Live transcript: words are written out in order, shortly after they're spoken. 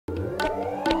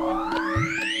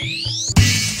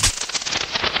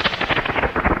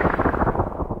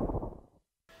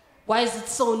Why is it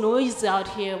so noisy out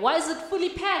here? Why is it fully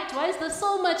packed? Why is there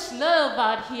so much love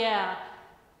out here?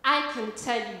 I can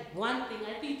tell you one thing,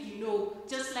 I think you know,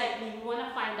 just like me, you want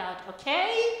to find out,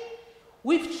 okay?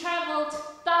 We've traveled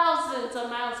thousands of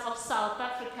miles of South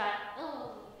Africa.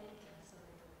 Oh, sorry.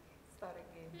 Start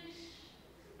again.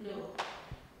 No.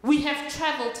 We have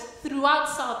traveled throughout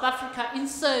South Africa in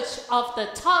search of the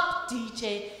top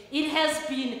DJ. It has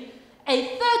been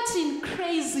a 13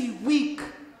 crazy week.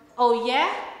 Oh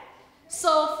yeah?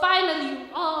 So finally,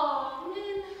 oh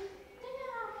man,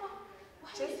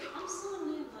 I'm so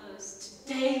nervous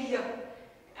today.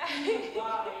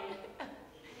 Why?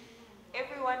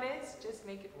 Everyone is, just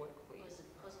make it work for you. Was it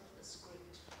because of the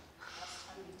script? Last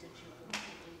time we did you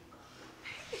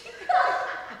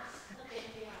okay,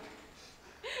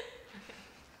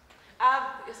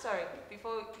 yeah. Sorry,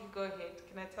 before you go ahead,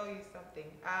 can I tell you something?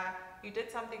 You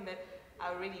did something that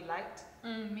I really liked.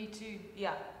 Me too.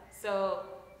 Yeah, so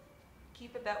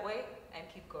keep it that way and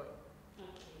keep going.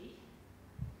 Okay.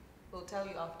 We'll tell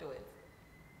you afterwards.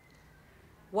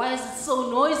 Why is it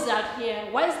so noisy out here?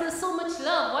 Why is there so much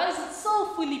love? Why is it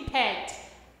so fully packed?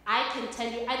 I can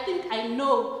tell you, I think I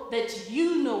know that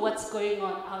you know what's going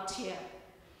on out here.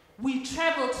 We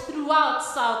traveled throughout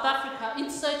South Africa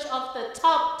in search of the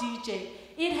top DJ.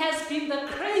 It has been the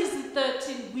crazy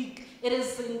 13 week. It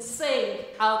is insane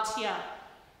out here.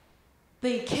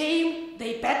 They came,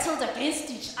 they battled against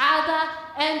each other,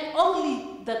 and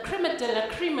only the creme de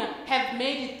la creme have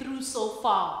made it through so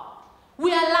far.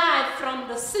 We are live from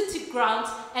the city grounds,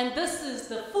 and this is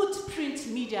the Footprint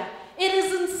Media. It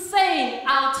is insane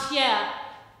out here.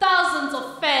 Thousands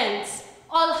of fans,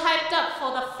 all hyped up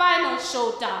for the final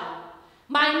showdown.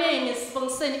 My name is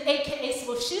Sponseni, aka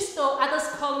Svoshisto, others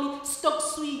call me Stock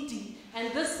Sweetie,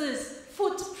 and this is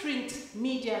Footprint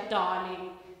Media,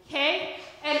 darling. Okay?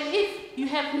 And if you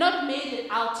have not made it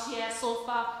out here so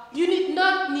far, you need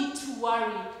not need to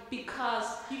worry, because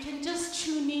you can just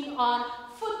tune in on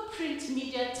Footprint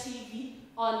Media TV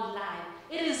online.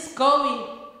 It is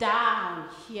going down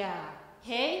here.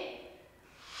 Hey?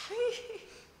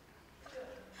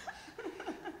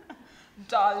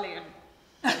 Darling.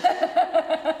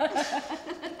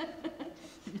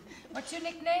 What's your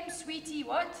nickname? Sweetie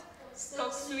what?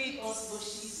 Stock Sweet.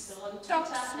 Stock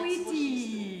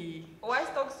Sweetie. Why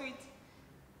Stock Sweet?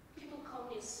 People call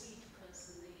me a sweet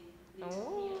person. They Oh.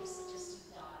 tell me I'm such a sweet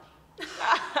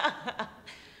darling.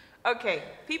 Okay,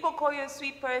 people call you a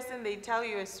sweet person, they tell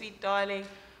you a sweet darling,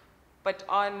 but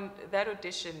on that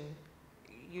audition,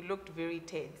 you looked very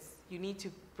tense. You need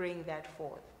to bring that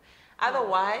forth.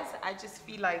 Otherwise, I just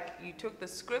feel like you took the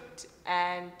script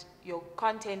and your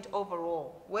content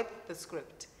overall with the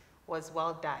script was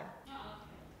well done.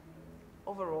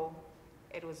 Overall,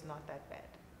 it was not that bad.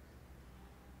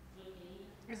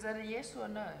 Is that a yes or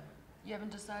no? You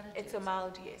haven't decided It's yet? a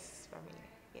mild yes for me,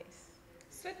 yes.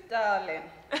 Sweet darling.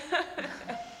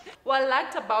 What I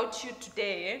liked about you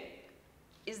today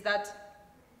is that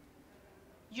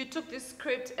you took this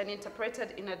script and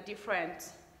interpreted in a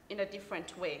different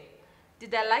way.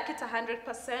 Did I like it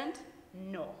 100%?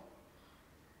 No.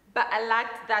 But I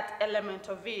liked that element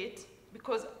of it,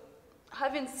 because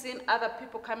having seen other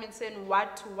people come in saying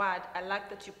word to word, I like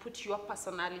that you put your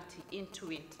personality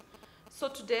into it. So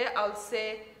today I'll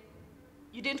say,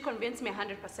 you didn't convince me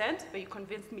 100%, but you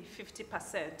convinced me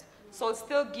 50%. So I'll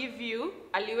still give you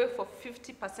a leeway for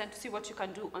 50% to see what you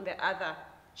can do on the other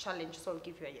challenge. So I'll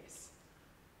give you a yes.